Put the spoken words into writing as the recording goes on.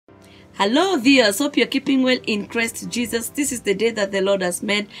Hello viewers, hope you're keeping well in Christ Jesus. This is the day that the Lord has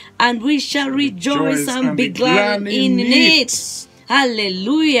made, and we shall rejoice and be glad in it.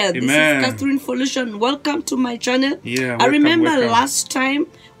 Hallelujah. Amen. This is Catherine Foluso, and welcome to my channel. Yeah, I remember welcome. last time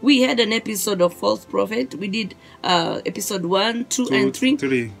we had an episode of False Prophet. We did episode 1, 2, and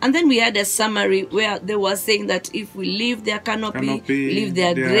 3. And then we had a summary where they were saying that if we leave their canopy leave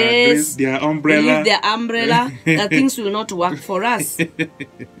their grace, their umbrella, leave their umbrella, that things will not work for us.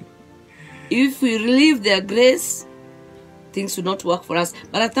 If we leave their grace, things will not work for us.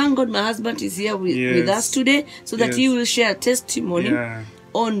 But I thank God my husband is here with us today, so that he will share testimony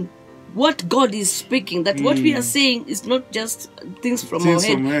on what God is speaking. That what we are saying is not just things from our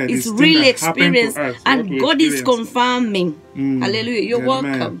head. It's really experience, and God is confirming. Hallelujah. You're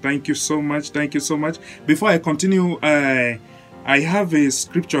welcome. Thank you so much. Thank you so much. Before I continue, I have a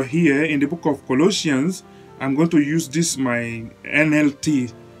scripture here in the book of Colossians. I'm going to use this, my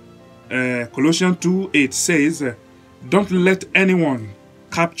NLT. Colossians 2:8 says, don't let anyone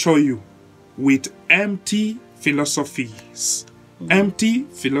capture you with empty philosophies,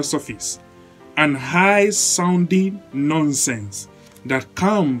 and high-sounding nonsense that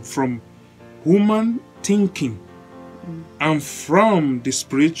come from human thinking and from the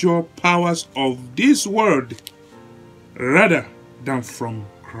spiritual powers of this world rather than from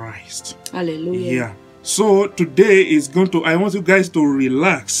Christ. Hallelujah. Yeah. So today is I want you guys to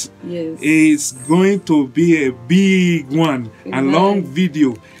relax. Yes. It's going to be a big one, a long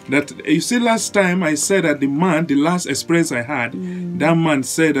video. That you see, last time I said that the last experience I had, that man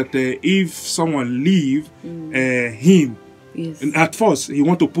said that if someone leave him, at first he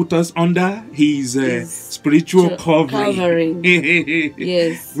want to put us under his spiritual covering.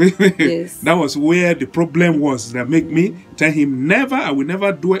 Yes. That was where the problem was. That make me tell him, I will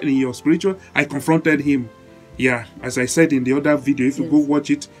never do it in your spiritual. I confronted him. Yeah, as I said in the other video, if you go watch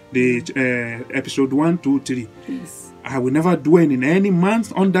it, the episode 1, 2, 3. I will never do it in any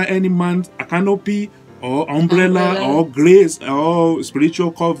man's, under any man's canopy or umbrella or grace or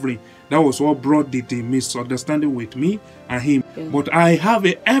spiritual covering. That was what brought the misunderstanding with me and him. But I have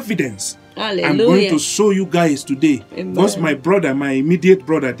evidence. Hallelujah. I'm going to show you guys today. Because my brother, my immediate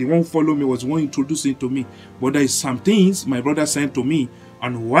brother, the one follow me, was one introducing to me. But there is some things my brother sent to me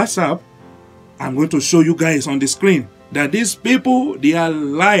on WhatsApp. I'm going to show you guys on the screen that these people, they are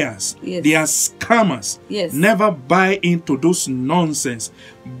liars. They are scammers. Never buy into those nonsense.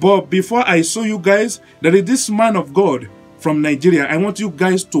 But before I show you guys, there is this man of God from Nigeria. I want you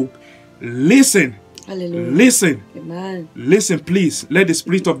guys to listen. Hallelujah. Listen. Amen. Listen, please. Let the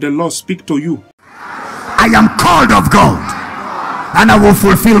Spirit of the Lord speak to you. I am called of God, and I will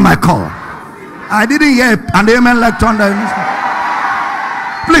fulfill my call. I didn't hear an amen like thunder.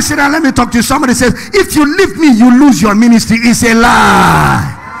 Please sit down. Let me talk to you. Somebody says, if you leave me, you lose your ministry. It's a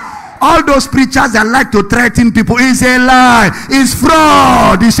lie. All those preachers that like to threaten people, it's a lie. It's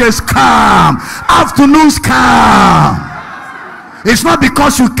fraud. It's a scam. Afternoon scam. It's not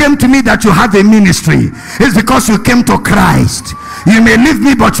because you came to me that you have a ministry. It's because you came to Christ. You may leave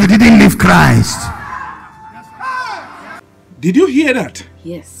me, but you didn't leave Christ. Did you hear that?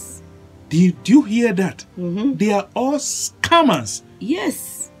 Yes. Did you hear that? They are all scammers.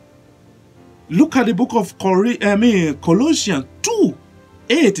 Yes. Look at the book of Colossians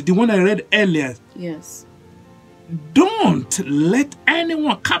 2:8, the one I read earlier. Yes. Don't let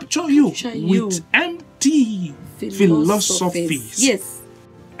anyone capture you with empty philosophies. Yes.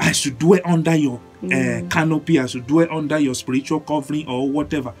 I should do it under your canopy. I should do it under your spiritual covering or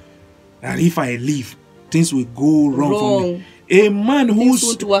whatever. And if I leave, things will go wrong for me. A man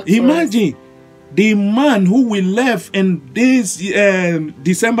who's, imagine, the man who we left in this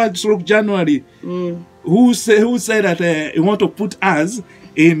December/January, who said that he want to put us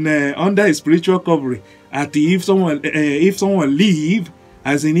in under a spiritual covering. At if someone leave,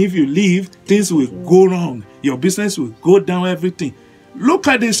 as in if you leave, things will go wrong. Your business will go down. Everything. Look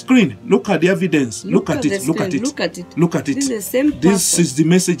at the screen. Look at the evidence. Look at it. Look at it. This is the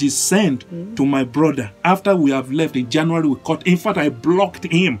message he sent to my brother after we have left in January. We caught. In fact, I blocked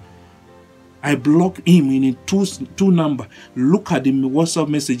him. I blocked him in a two number. Look at the WhatsApp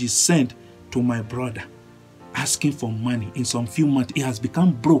message he sent to my brother, asking for money. In some few months, he has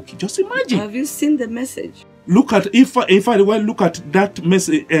become broke. Just imagine. Have you seen the message? Look at if I look at that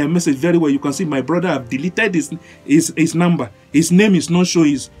message very well, you can see my brother have deleted his number. His name is not sure.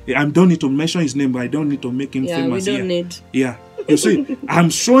 I don't need to mention his name, but I don't need to make him famous. We don't need. Yeah. You see, I'm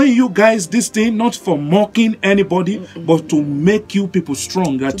showing you guys this thing not for mocking anybody, but to make you people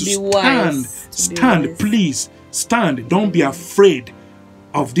strong. That to stand, please stand. Don't be afraid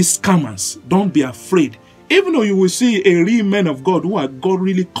of these scammers. Don't be afraid. Even though you will see a real man of God who are God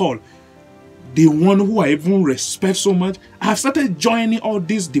really called, the one who I even respect so much, have started joining all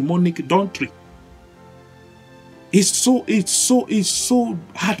this demonic doctrine. It's so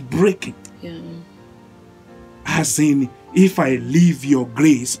heartbreaking. Yeah. As in, if I leave your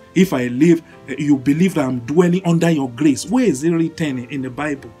grace, if I live, you believe that I'm dwelling under your grace. Where is it written in the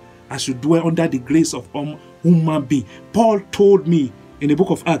Bible? I should dwell under the grace of human being. Paul told me in the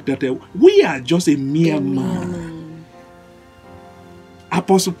book of Acts that we are just a mere man.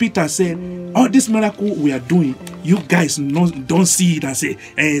 Apostle Peter said, all this miracle we are doing, you guys don't see it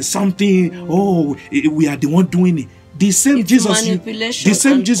as something, we are the one doing it. The same Jesus,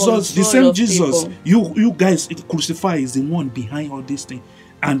 you guys crucify is the one behind all these things.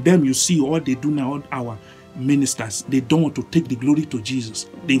 And then you see all they do now, all our ministers, they don't want to take the glory to Jesus.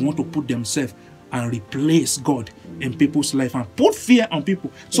 They want to put themselves and replace God in people's life and put fear on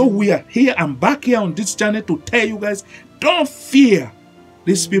people. So we are here and back here on this channel to tell you guys, don't fear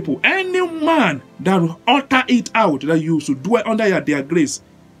these people. Any man that will utter it out that you should dwell under their grace,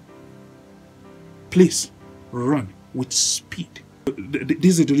 please run with speed.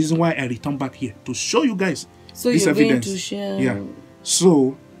 This is the reason why I return back here, to show you guys this evidence. Going to share. Yeah.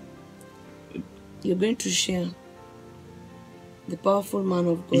 So you're going to share the powerful man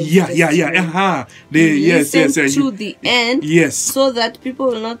of God. Listen to the end. Yes. So that people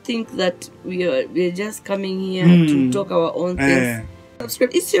will not think that we're just coming here to talk our own things. Subscribe.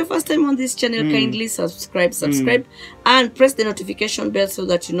 If it's your first time on this channel, kindly subscribe and press the notification bell so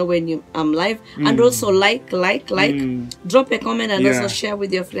that you know when I'm live. And also like, drop a comment and also share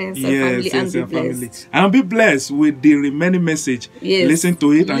with your friends and family, and be blessed. And be blessed with the remaining message. Listen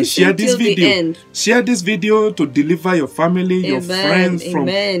to it and share this video. Share this video to deliver your family, your friends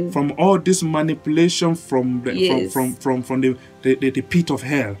from all this manipulation from the pit of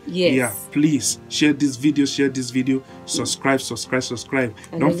hell. Please share this video, subscribe.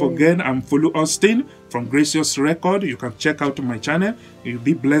 Don't forget, I'm Foluso Austin from Gracious Record. You can check out my channel. You'll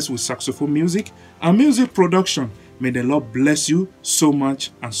be blessed with saxophone music and music production. May the Lord bless you so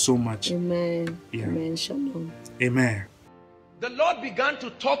much and so much. Amen. Amen. Shalom. Amen. The Lord began to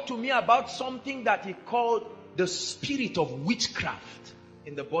talk to me about something that he called the spirit of witchcraft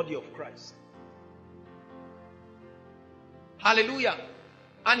in the body of Christ. Hallelujah.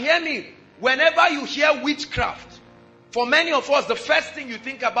 And hear me, whenever you hear witchcraft, for many of us, the first thing you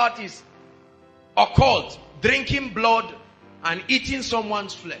think about is occult, drinking blood and eating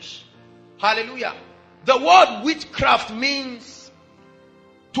someone's flesh. Hallelujah. The word witchcraft means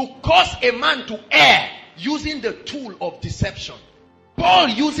to cause a man to err using the tool of deception. Paul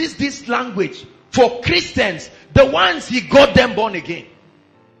uses this language for Christians, the ones he got them born again.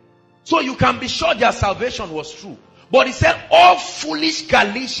 So you can be sure their salvation was true. But he said, all foolish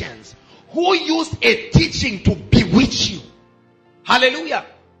Galatians who used a teaching to bewitch you. Hallelujah.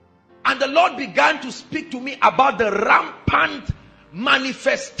 And the Lord began to speak to me about the rampant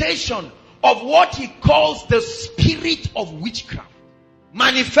manifestation of what he calls the spirit of witchcraft.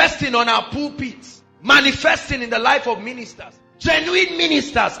 Manifesting on our pulpits. Manifesting in the life of ministers. Genuine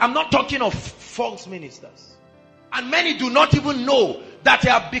ministers. I'm not talking of false ministers. And many do not even know that they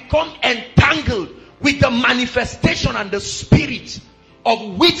have become entangled with the manifestation and the spirit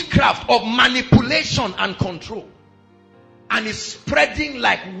of witchcraft, of manipulation and control. And it's spreading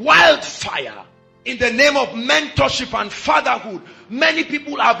like wildfire. In the name of mentorship and fatherhood, many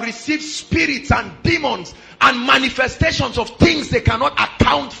people have received spirits and demons and manifestations of things they cannot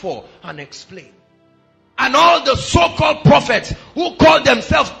account for and explain. And all the so-called prophets who call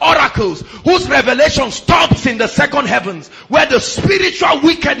themselves oracles, whose revelation stops in the second heavens, where the spiritual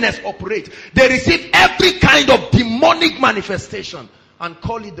wickedness operates, they receive every kind of demonic manifestation and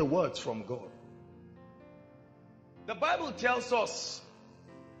call it the words from God. The Bible tells us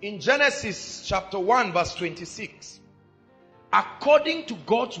in Genesis chapter 1 verse 26, according to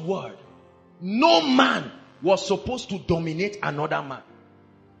God's word, no man was supposed to dominate another man.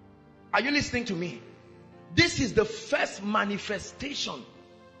 Are you listening to me? This is the first manifestation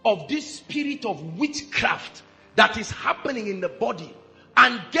of this spirit of witchcraft that is happening in the body.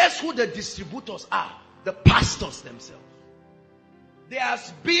 And guess who the distributors are? The pastors themselves. There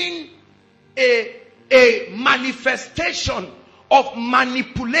has been a manifestation of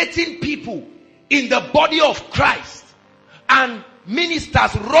manipulating people in the body of Christ. And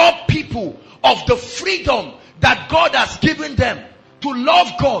ministers rob people of the freedom that God has given them to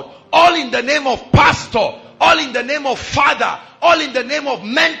love God. All in the name of pastor, all in the name of father, all in the name of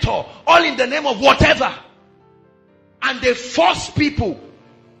mentor, all in the name of whatever. And they force people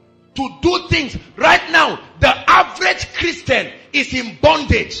to do things. Right now, the average Christian is in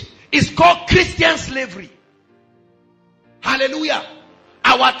bondage. It's called Christian slavery. Hallelujah.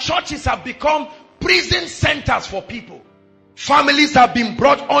 Our churches have become prison centers for people. Families have been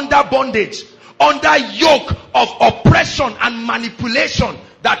brought under bondage, under yoke of oppression and manipulation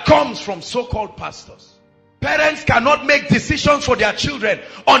that comes from so-called pastors. Parents cannot make decisions for their children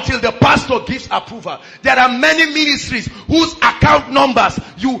until the pastor gives approval. There are many ministries whose account numbers,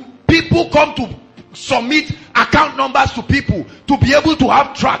 people come to submit account numbers to people to be able to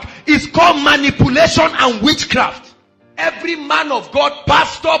have track. It's called manipulation and witchcraft. Every man of God,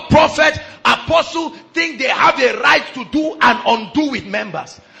 pastor, prophet, apostle, think they have a right to do and undo with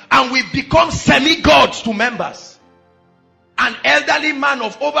members. And we become semi-gods to members. An elderly man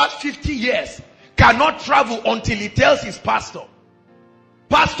of over 50 years cannot travel until he tells his pastor.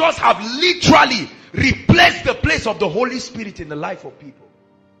 Pastors have literally replaced the place of the Holy Spirit in the life of people.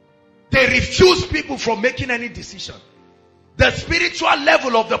 They refuse people from making any decision. The spiritual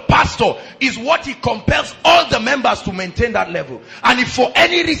level of the pastor is what he compels all the members to maintain that level. And if for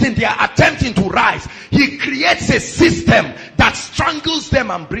any reason they are attempting to rise, he creates a system that strangles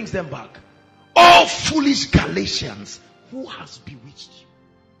them and brings them back. Oh, foolish Galatians, who has bewitched you?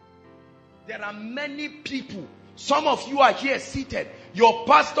 There are many people. Some of you are here seated. Your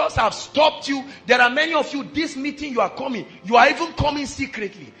pastors have stopped you. There are many of you, this meeting you are coming. You are even coming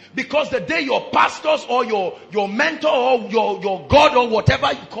secretly. Because the day your pastors or your mentor or your God or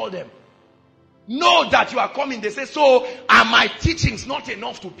whatever you call them know that you are coming, they say, so are my teachings not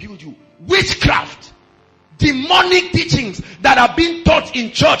enough to build you? Witchcraft. Demonic teachings that are being taught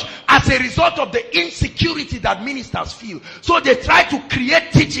in church as a result of the insecurity that ministers feel. So they try to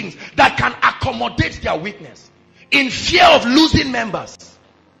create teachings that can accommodate their weakness in fear of losing members.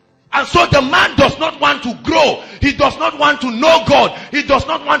 And so the man does not want to grow. He does not want to know God. He does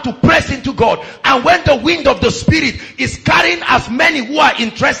not want to press into God. And when the wind of the Spirit is carrying as many who are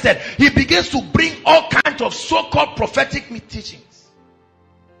interested, he begins to bring all kinds of so-called prophetic teachings.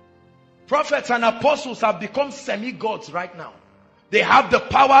 Prophets and apostles have become semi-gods right now. They have the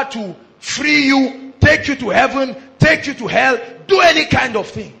power to free you, take you to heaven, take you to hell, do any kind of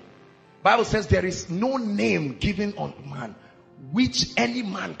thing. The Bible says there is no name given unto man which any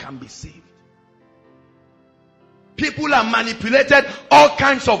man can be saved. People are manipulated, all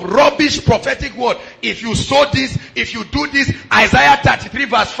kinds of rubbish prophetic word. If you sow this, if you do this, Isaiah 33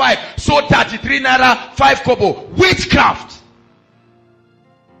 verse 5, sow 33 naira, 5 kobo. Witchcraft.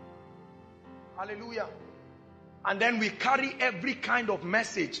 Hallelujah. And then we carry every kind of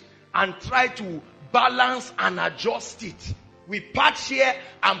message and try to balance and adjust it. We patch here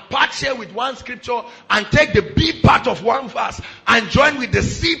and patch here with one scripture and take the B part of one verse and join with the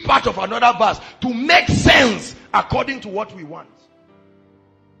C part of another verse to make sense according to what we want.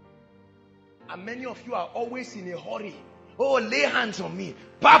 And many of you are always in a hurry. Oh, lay hands on me.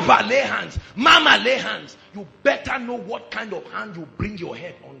 Papa, lay hands. Mama, lay hands. You better know what kind of hand you bring your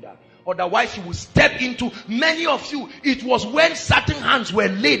head under. Otherwise you will step into, many of you, it was when certain hands were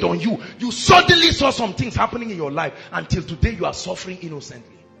laid on you, you suddenly saw some things happening in your life. Until today you are suffering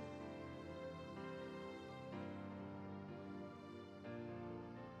innocently.